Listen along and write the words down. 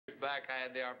back, I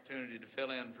had the opportunity to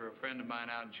fill in for a friend of mine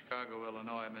out in Chicago,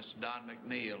 Illinois, Mr. Don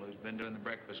McNeil, who's been doing the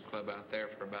Breakfast Club out there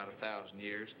for about 1,000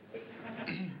 years.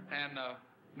 And,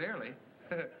 nearly.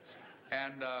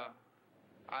 And,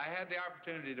 I had the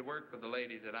opportunity to work with the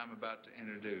lady that I'm about to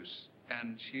introduce,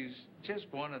 and she's just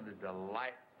one of the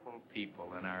delightful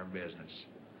people in our business.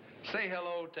 Say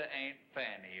hello to Aunt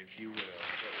Fanny, if you will, please.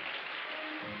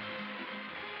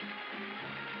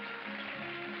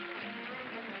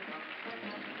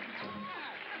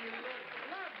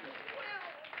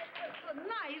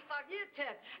 Nice of you to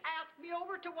ask me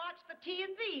over to watch the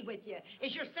TV with you.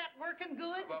 Is your set working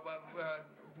good?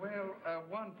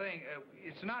 One thing,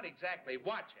 it's not exactly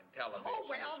watching television. Oh,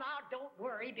 well, now, don't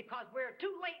worry, because we're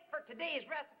too late for today's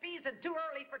recipes and too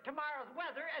early for tomorrow's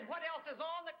weather, and what else is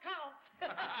on that counts?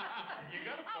 You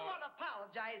got a point. I want to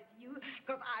apologize to you,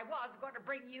 because I was going to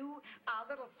bring you a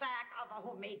little sack of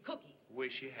homemade cookies.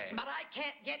 Wish you had. But I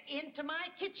can't get into my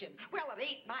kitchen. Well, it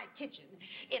ain't my kitchen.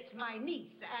 It's my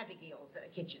niece, Abigail's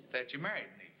kitchen. That you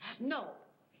married, niece? No.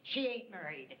 She ain't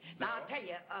married. No? Now, I'll tell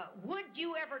you, would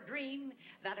you ever dream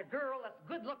that a girl that's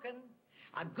good-looking,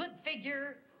 a good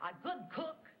figure, a good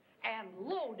cook, and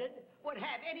loaded would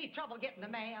have any trouble getting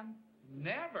a man?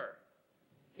 Never.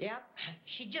 Yep.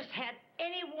 She just had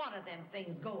any one of them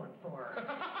things going for her. Well,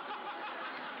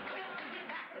 to get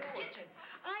back to the kitchen,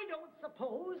 I don't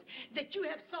suppose that you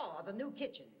have saw the new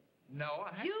kitchen. No,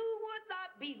 I haven't. You would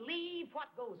not believe what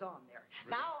goes on there.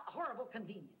 Really? Now, horrible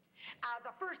convenience.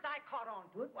 The first I caught on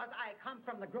to it was I come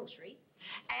from the grocery,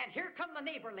 and here come the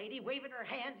neighbor lady waving her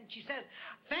hands, and she says,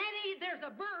 "Fanny, there's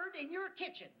a bird in your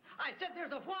kitchen." I said,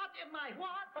 "There's a what in my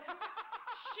what?"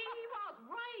 She was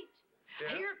right.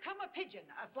 Yeah. Here come a pigeon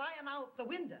flying out the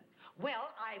window. Well,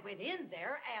 I went in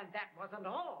there, and that wasn't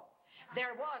all.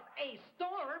 There was a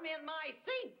storm in my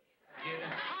sink. Yeah.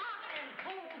 Hot and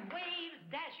cold waves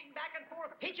dashing back and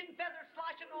forth, pigeon feathers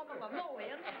sloshing on the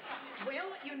low-end.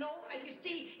 Well, you know, you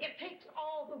see, it takes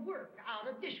all the work out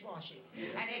of dishwashing.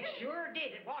 And it sure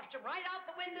did. It washed them right out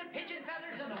the window, pigeon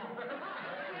feathers and all. Well,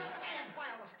 and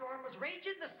while the storm was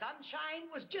raging, the sunshine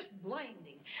was just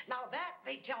blinding. Now that,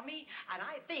 they tell me, and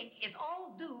I think, is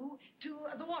all due to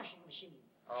the washing machine.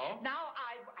 Oh? Now,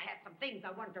 I had some things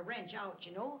I wanted to wrench out,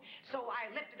 you know, so I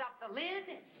lifted up the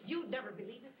lid. You'd never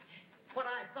believe it. What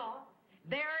I saw,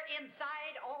 there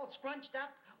inside, all scrunched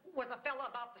up, was a fella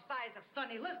about the size of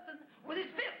Sonny Liston with his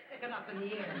fist sticking up in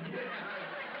the air. I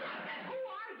said, "Who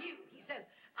are you?" He says,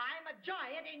 "I'm a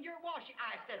giant in your washing."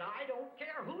 I said, "I don't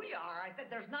care who you are." I said,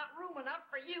 "There's not room enough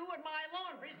for you in my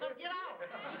laundry, so get out."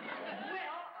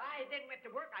 Well, I then went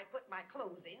to work. I put my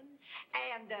clothes in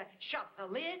and shut the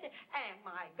lid, and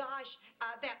my gosh,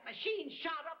 that machine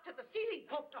shot up to the ceiling,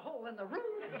 poked a hole in the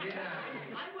roof. Yeah.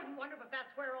 I wouldn't wonder if that's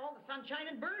where all the sunshine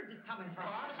and birds is coming from.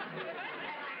 And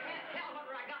I can't tell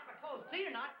whether I got my clothes clean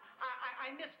or not. I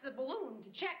missed the balloon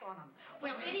to check on them.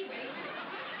 Well, anyway,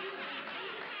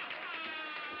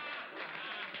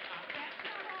 that's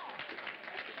not all.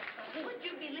 Would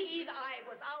you believe I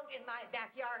was out in my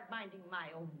backyard minding my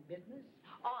own business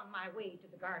on my way to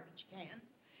the garbage can?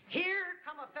 Here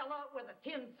come a fella with a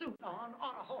tin suit on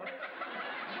a horse,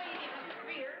 waiting in the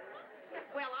rear.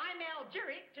 Well, I'm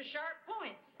Algeric to sharp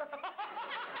points.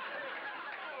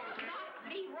 Knocked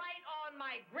me right on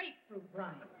my grapefruit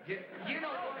rind. You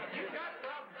know, you got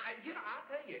problems. I'll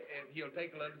tell you, if you'll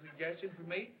take a little suggestion from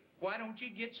me, why don't you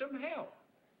get some help?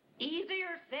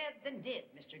 Easier said than did,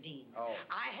 Mr. Dean. Oh.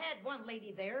 I had one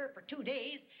lady there for 2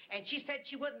 days, and she said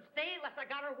she wouldn't stay unless I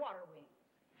got her water wings.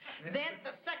 Then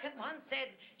the second one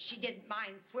said she didn't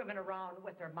mind swimming around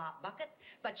with her mop bucket,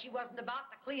 but she wasn't about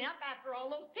to clean up after all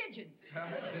those pigeons.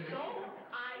 So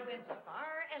I went so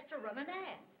far as to run an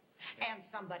ad. And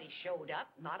somebody showed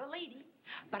up, not a lady,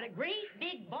 but a great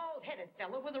big bald-headed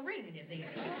fellow with a ring in his ear.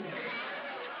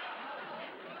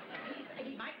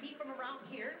 He might be from around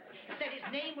here. Said his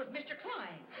name was Mr.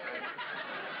 Klein.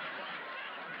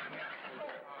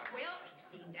 Well,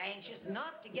 he seemed anxious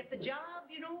enough to get the job,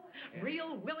 you know.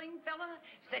 Real willing fella.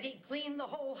 Said he'd clean the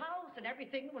whole house and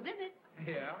everything was in it.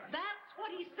 Yeah. That's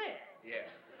what he said. Yeah.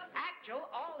 Actual,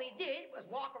 all he did was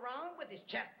walk around with his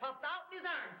chest puffed out and his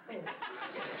arms full.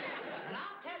 And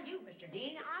I'll tell you, Mr.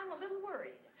 Dean, I'm a little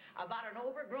worried about an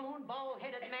overgrown,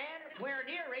 bald-headed man wearing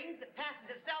earrings that passes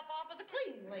himself off as a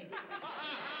cleaning lady. I don't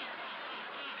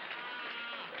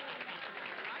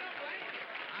blame you.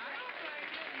 I don't blame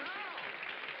you, no.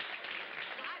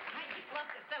 I'd just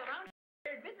love to sit around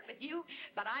here and visit with you,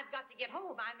 but I've got to get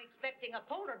home. I'm expecting a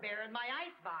polar bear in my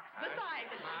icebox. Goodbye,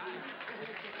 Mr. Dean.